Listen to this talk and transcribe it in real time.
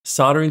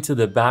Soldering to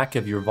the back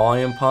of your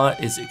volume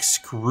pot is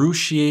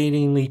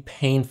excruciatingly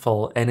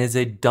painful and is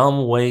a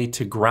dumb way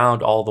to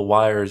ground all the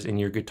wires in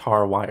your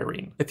guitar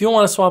wiring. If you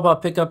want to swap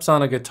out pickups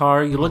on a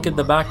guitar, you look at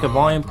the back of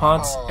volume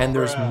pots and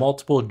there's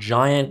multiple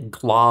giant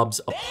globs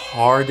of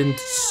hardened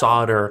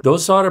solder.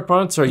 Those solder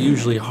parts are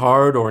usually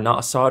hard or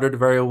not soldered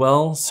very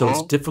well, so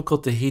it's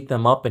difficult to heat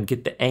them up and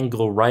get the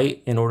angle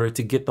right in order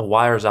to get the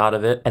wires out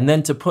of it. And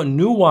then to put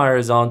new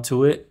wires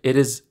onto it, it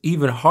is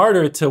even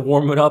harder to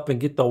warm it up and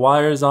get the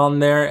wires on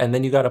there, and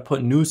then you got to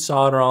put new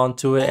solder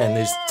onto it,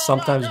 and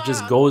sometimes it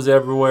just goes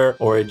everywhere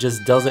or it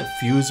just doesn't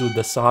fuse with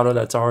the solder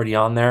that's already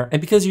on there.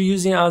 And because you're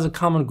using it as a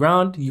common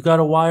ground, you got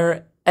to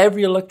wire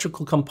every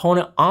electrical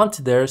component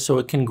onto there so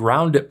it can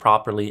ground it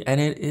properly, and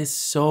it is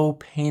so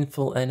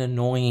painful and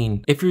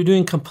annoying. If you're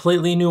doing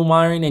completely new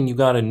wiring and you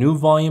got a new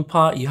volume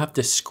pot, you have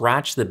to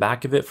scratch the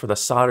back of it for the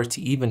solder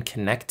to even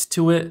connect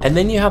to it, and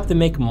then you have to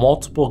make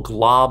multiple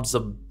globs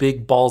of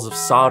big balls of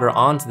solder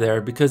onto there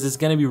because it's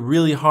going to be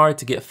really hard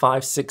to get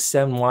 5, 6,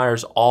 7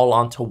 wires all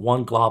onto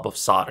one glob of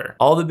solder.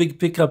 All the big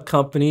pickup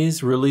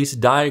companies release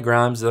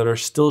diagrams that are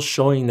still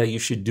showing that you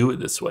should do it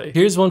this way.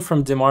 Here's one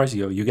from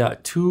DiMarzio. You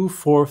got 2,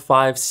 4,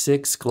 5,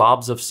 6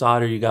 globs of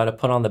solder you got to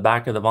put on the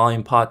back of the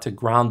volume pot to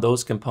ground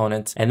those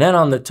components, and then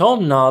on the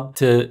tone knob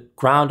to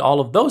ground all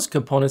of those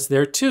components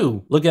there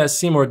too. Look at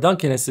Seymour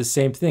Duncan, it's the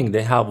same thing.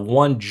 They have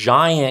one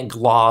giant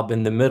glob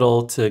in the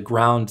middle to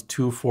ground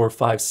 2, 4,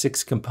 5,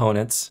 6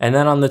 components, and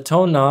then on the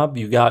tone knob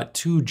you got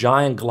 2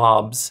 giant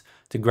globs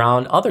to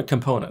ground other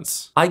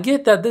components. I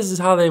get that this is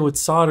how they would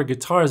solder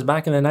guitars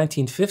back in the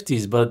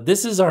 1950s, but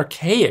this is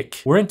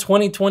archaic. We're in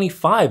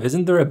 2025.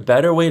 Isn't there a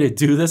better way to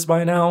do this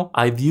by now?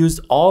 I've used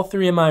all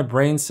 3 of my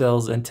brain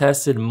cells and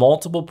tested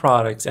multiple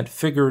products and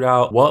figured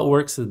out what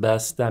works the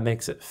best that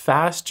makes it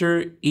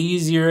faster,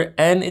 easier,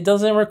 and it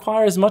doesn't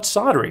require as much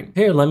soldering.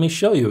 Here, let me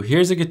show you.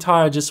 Here's a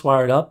guitar I just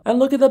wired up, and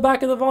look at the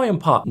back of the volume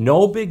pot.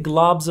 No big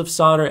globs of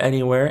solder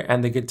anywhere,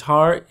 and the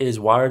guitar is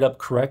wired up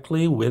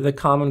correctly with a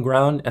common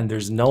ground, and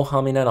there's no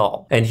humming at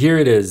all. And here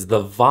it is,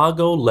 the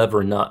Wago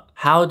lever nut.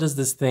 How does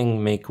this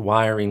thing make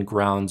wiring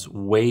grounds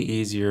way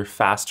easier,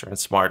 faster, and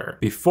smarter?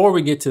 Before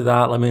we get to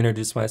that, let me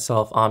introduce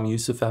myself. I'm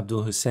Yousef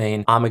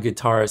Abdul-Husain. I'm a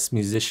guitarist,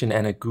 musician,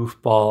 and a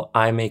goofball.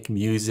 I make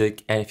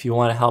music, and if you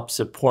want to help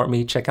support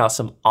me, check out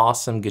some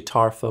awesome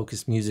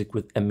guitar-focused music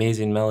with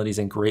amazing melodies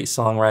and great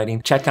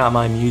songwriting. Check out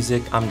my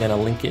music. I'm gonna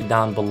link it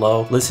down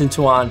below. Listen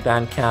to it on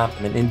Bandcamp.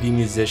 I'm an indie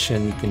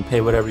musician. You can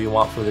pay whatever you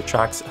want for the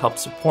tracks. It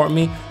helps support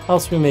me,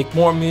 helps me make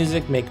more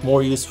music, make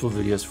more useful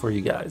videos for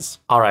you guys.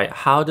 All right,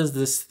 how does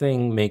this thing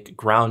make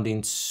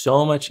grounding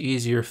so much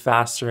easier,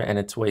 faster, and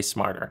it's way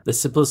smarter? The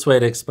simplest way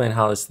to explain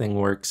how this thing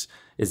works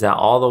is that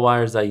all the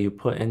wires that you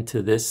put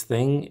into this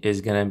thing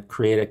is gonna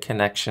create a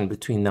connection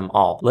between them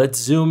all. Let's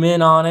zoom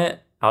in on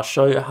it. I'll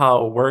show you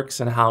how it works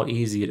and how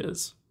easy it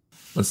is.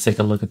 Let's take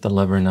a look at the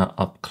lever nut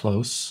up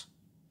close.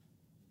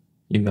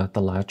 You got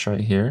the latch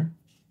right here.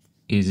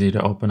 Easy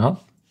to open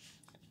up,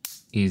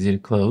 easy to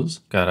close.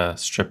 Got a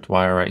stripped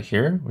wire right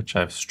here, which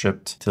I've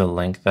stripped to the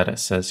length that it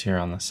says here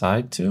on the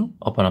side too.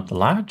 Open up the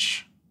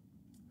latch,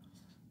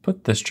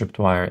 put the stripped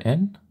wire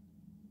in,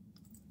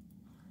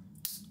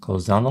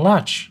 close down the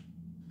latch.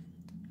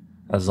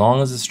 As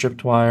long as the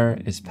stripped wire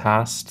is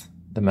past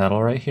the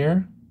metal right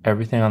here,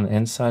 everything on the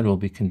inside will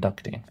be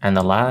conducting, and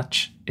the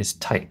latch is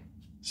tight.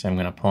 So I'm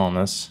gonna pull on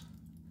this.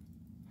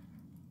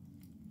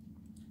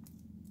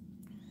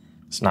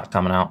 It's not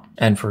coming out.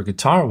 And for a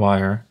guitar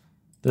wire,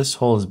 this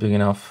hole is big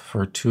enough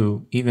for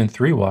 2, even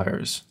 3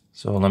 wires.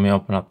 So let me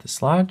open up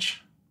this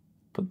latch,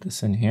 put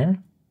this in here,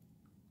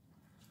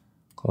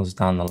 close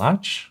down the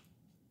latch,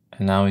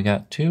 and now we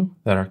got 2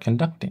 that are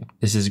conducting.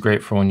 This is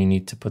great for when you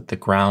need to put the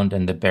ground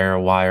and the bare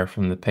wire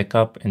from the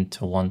pickup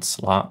into one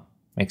slot.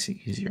 Makes it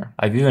easier.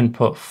 I've even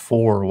put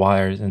 4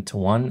 wires into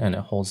one and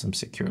it holds them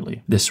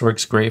securely. This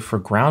works great for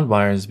ground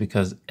wires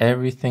because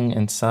everything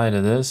inside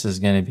of this is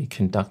going to be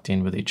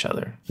conducting with each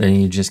other. Then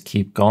you just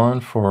keep going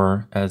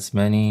for as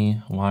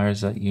many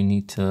wires that you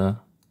need to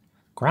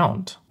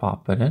ground.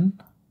 Pop it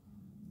in,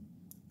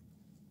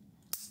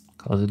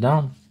 close it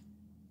down.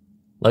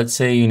 Let's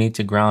say you need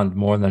to ground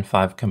more than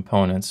 5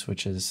 components,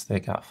 which is,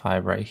 they got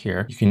 5 right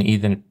here. You can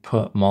either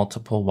put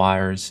multiple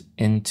wires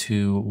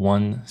into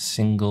one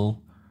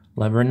single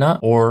lever nut,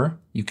 or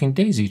you can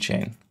daisy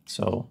chain.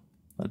 So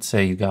let's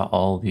say you got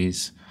all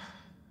these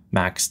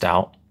maxed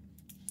out.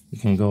 You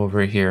can go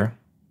over here,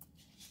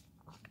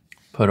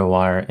 put a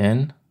wire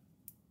in,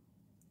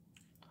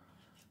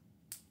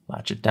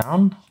 latch it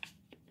down,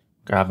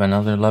 grab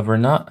another lever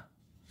nut,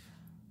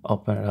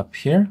 open it up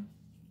here,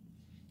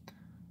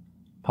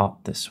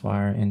 pop this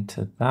wire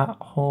into that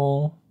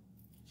hole,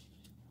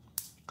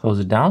 close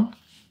it down,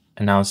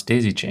 and now it's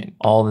daisy chain.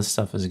 All this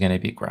stuff is going to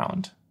be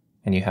ground,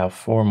 and you have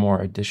 4 more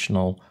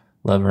additional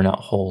lever nut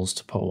holes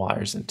to put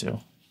wires into.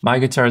 My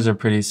guitars are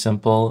pretty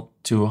simple,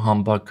 2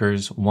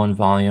 humbuckers, 1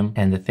 volume,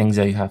 and the things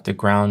that you have to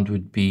ground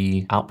would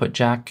be output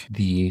jack,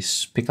 the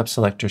pickup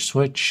selector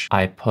switch.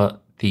 I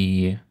put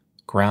the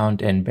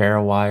ground and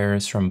bare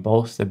wires from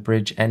both the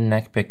bridge and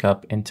neck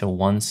pickup into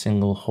one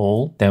single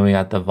hole. Then we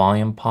got the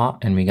volume pot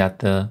and we got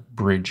the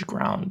bridge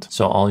ground.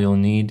 So all you'll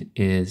need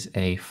is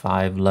a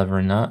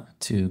 5-lever nut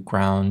to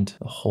ground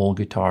the whole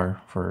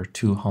guitar for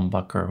 2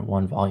 humbucker,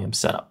 1 volume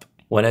setup.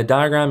 When a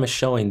diagram is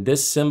showing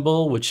this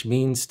symbol, which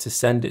means to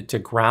send it to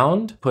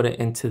ground, put it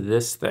into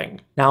this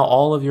thing. Now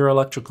all of your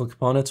electrical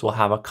components will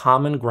have a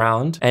common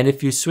ground. And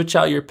if you switch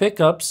out your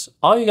pickups,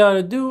 all you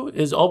gotta do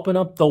is open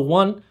up the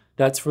one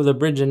that's for the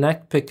bridge and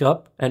neck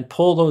pickup and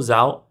pull those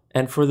out.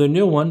 And for the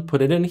new one,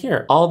 put it in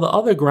here. All the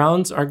other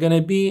grounds are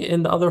gonna be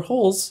in the other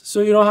holes,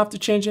 so you don't have to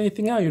change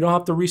anything out. You don't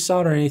have to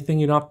resolder anything.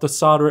 You don't have to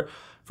solder it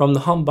from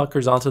the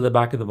humbuckers onto the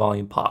back of the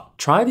volume pot.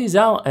 Try these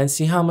out and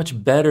see how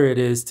much better it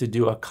is to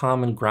do a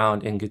common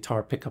ground in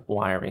guitar pickup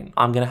wiring.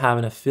 I'm gonna have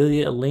an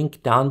affiliate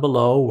link down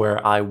below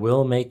where I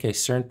will make a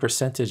certain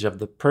percentage of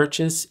the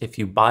purchase. If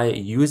you buy it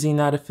using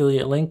that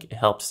affiliate link, it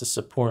helps to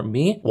support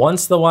me.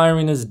 Once the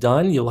wiring is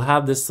done, you'll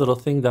have this little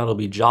thing that'll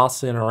be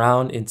jostling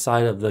around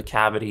inside of the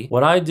cavity.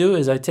 What I do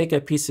is I take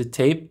a piece of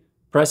tape,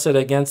 press it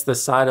against the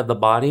side of the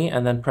body,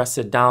 and then press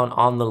it down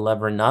on the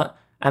lever nut.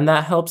 And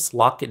that helps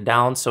lock it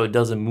down so it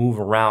doesn't move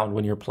around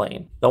when you're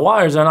playing. The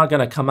wires are not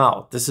gonna come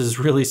out. This is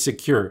really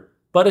secure,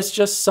 but it's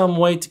just some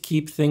way to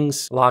keep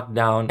things locked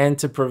down and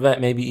to prevent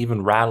maybe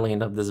even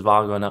rattling of this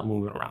Wago not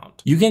moving around.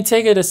 You can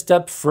take it a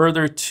step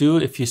further too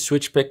if you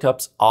switch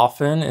pickups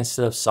often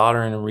instead of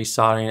soldering and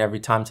resoldering every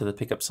time to the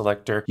pickup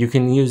selector. You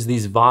can use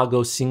these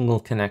Wago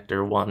single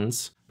connector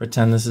ones.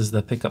 Pretend this is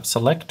the pickup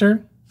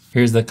selector.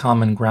 Here's the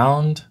common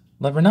ground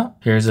lever nut.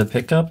 Here's a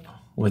pickup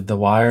with the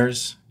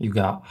wires. You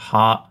got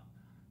hot,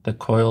 the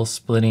coil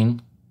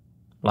splitting,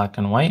 black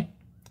and white,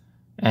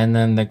 and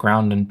then the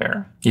ground and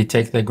bare. You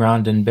take the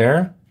ground and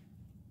bare,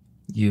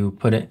 you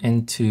put it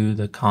into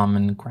the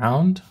common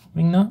ground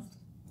wing nut.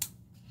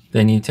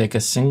 Then you take a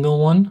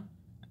single one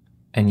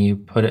and you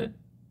put it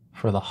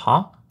for the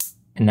hot.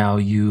 And now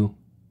you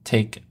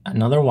take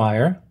another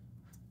wire,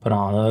 put it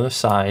on the other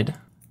side,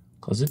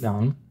 close it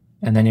down.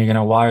 And then you're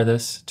gonna wire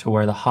this to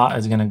where the hot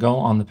is gonna go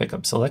on the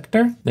pickup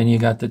selector. Then you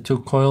got the 2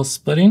 coils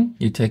splitting.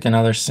 You take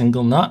another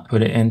single nut,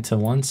 put it into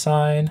one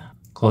side,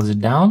 close it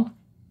down,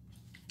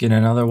 get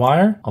another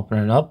wire, open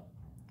it up,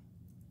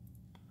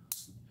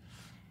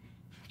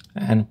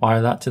 and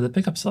wire that to the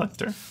pickup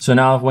selector. So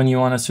now when you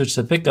wanna switch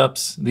the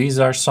pickups, these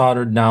are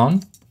soldered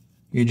down.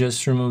 You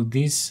just remove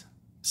these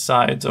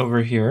sides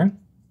over here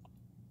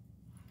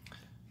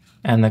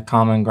and the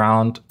common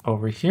ground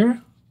over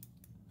here.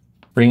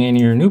 Bring in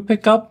your new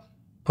pickup,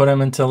 put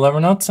them into lever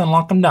nuts and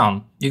lock them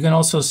down. You can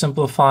also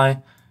simplify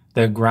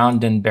the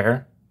ground and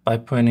bare by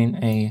putting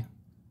a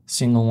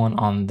single one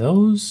on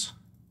those,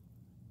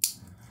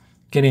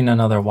 getting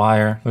another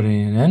wire,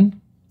 putting it in,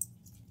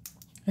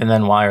 and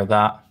then wire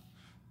that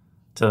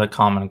to the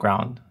common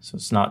ground. So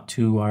it's not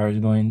 2 wires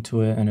going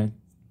to it, and if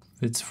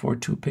it's for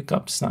 2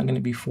 pickups, it's not going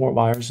to be 4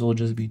 wires. It'll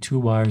just be 2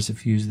 wires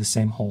if you use the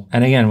same hole.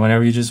 And again,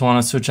 whenever you just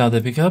want to switch out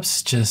the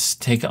pickups,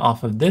 just take it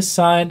off of this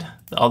side.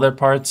 The other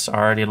parts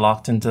are already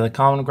locked into the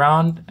common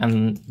ground,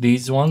 and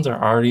these ones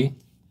are already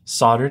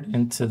soldered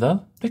into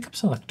the pickup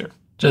selector.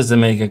 Just to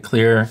make it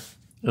clear,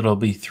 it'll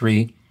be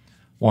 3,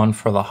 1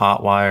 for the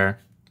hot wire,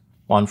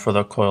 1 for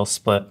the coil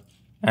split,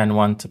 and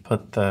 1 to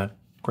put the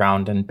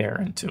ground and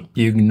bare into.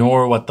 You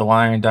ignore what the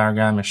wiring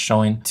diagram is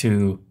showing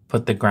to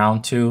put the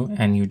ground to,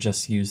 and you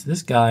just use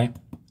this guy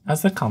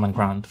as the common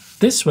ground.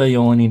 This way you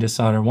only need to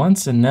solder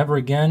once and never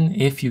again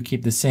if you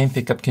keep the same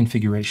pickup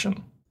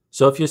configuration.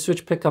 So if you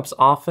switch pickups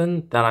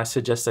often, then I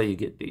suggest that you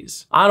get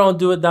these. I don't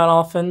do it that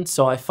often,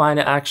 so I find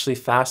it actually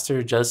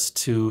faster just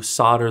to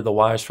solder the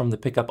wires from the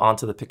pickup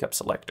onto the pickup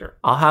selector.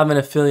 I'll have an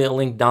affiliate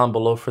link down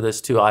below for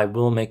this too. I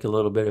will make a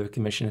little bit of a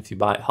commission if you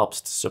buy it. It helps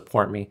to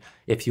support me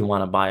if you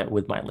want to buy it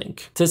with my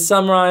link. To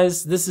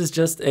summarize, this is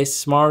just a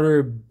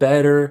smarter,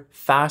 better,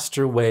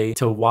 faster way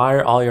to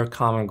wire all your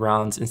common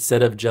grounds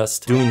instead of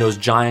just doing those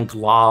giant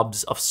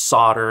globs of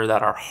solder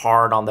that are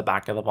hard on the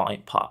back of the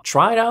volume pot.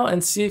 Try it out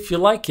and see if you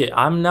like it.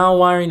 I'm now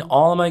wiring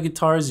all of my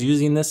guitars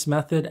using this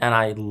method and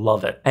I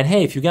love it. And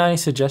hey, if you got any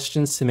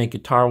suggestions to make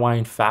guitar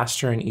wiring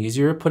faster and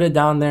easier, put it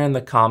down there in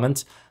the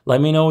comments. Let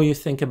me know what you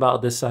think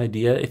about this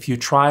idea. If you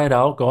try it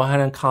out, go ahead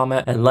and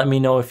comment and let me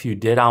know if you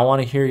did. I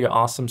want to hear your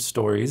awesome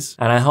stories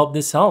and I hope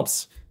this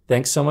helps.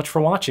 Thanks so much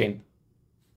for watching.